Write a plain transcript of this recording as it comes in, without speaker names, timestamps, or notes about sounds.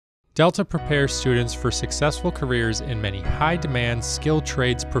Delta prepares students for successful careers in many high-demand skilled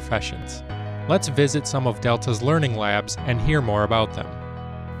trades professions. Let's visit some of Delta's learning labs and hear more about them.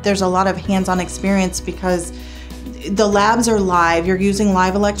 There's a lot of hands-on experience because the labs are live. You're using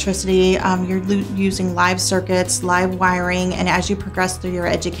live electricity, you're using live circuits, live wiring, and as you progress through your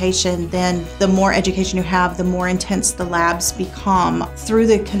education, then the more education you have, the more intense the labs become. Through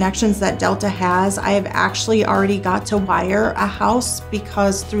the connections that Delta has, I have actually already got to wire a house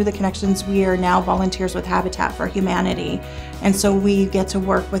because through the connections we are now volunteers with Habitat for Humanity. And so we get to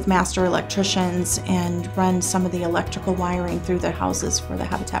work with master electricians and run some of the electrical wiring through the houses for the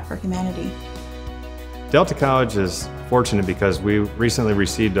Habitat for Humanity. Delta College is fortunate because we recently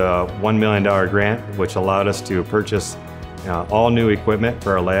received a $1 million grant, which allowed us to purchase all new equipment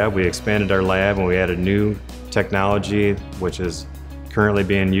for our lab. We expanded our lab and we added new technology, which is currently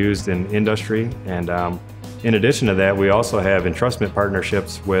being used in industry. And in addition to that, we also have entrustment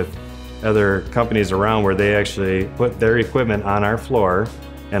partnerships with other companies around where they actually put their equipment on our floor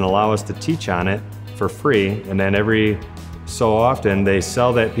and allow us to teach on it for free. And then every so often they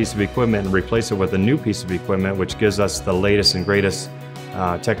sell that piece of equipment and replace it with a new piece of equipment, which gives us the latest and greatest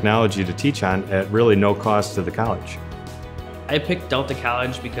technology to teach on at really no cost to the college. I picked Delta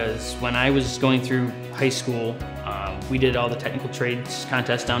College because when I was going through high school, we did all the technical trades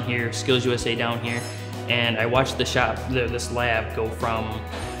contests down here, Skills USA down here, and I watched this lab go from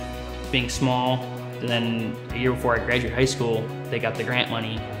being small, and then a year before I graduated high school, they got the grant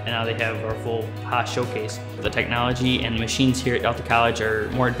money, and now they have our full Haas showcase. The technology and the machines here at Delta College are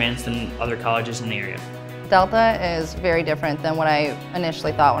more advanced than other colleges in the area. Delta is very different than what I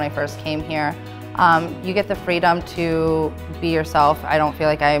initially thought when I first came here. You get the freedom to be yourself. I don't feel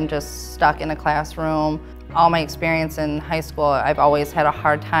like I'm just stuck in a classroom. All my experience in high school, I've always had a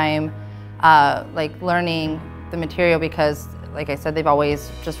hard time learning the material because, like I said, they've always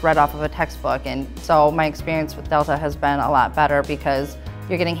just read off of a textbook, and so my experience with Delta has been a lot better because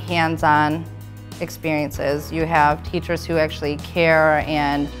you're getting hands-on experiences. You have teachers who actually care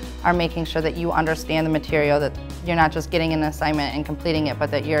and are making sure that you understand the material, that you're not just getting an assignment and completing it,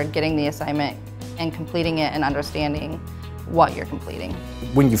 but that you're getting the assignment and completing it and understanding what you're completing.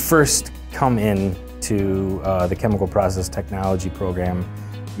 When you first come in to the Chemical Process Technology program,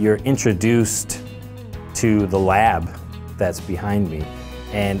 you're introduced to the lab that's behind me,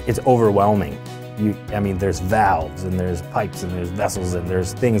 and it's overwhelming. I mean, there's valves and there's pipes and there's vessels and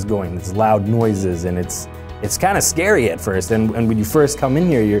there's things going, there's loud noises, and it's kind of scary at first. And when you first come in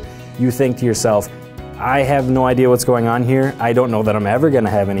here, you think to yourself, I have no idea what's going on here. I don't know that I'm ever going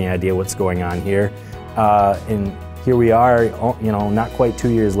to have any idea what's going on here. And here we are, you know, not quite 2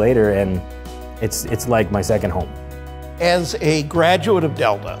 years later, and it's like my second home. As a graduate of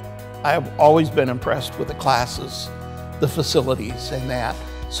Delta, I have always been impressed with the classes, the facilities, and that.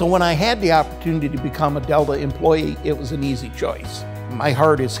 So when I had the opportunity to become a Delta employee, it was an easy choice. My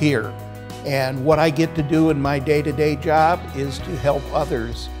heart is here, and what I get to do in my day-to-day job is to help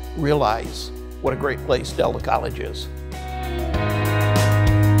others realize what a great place Delta College is.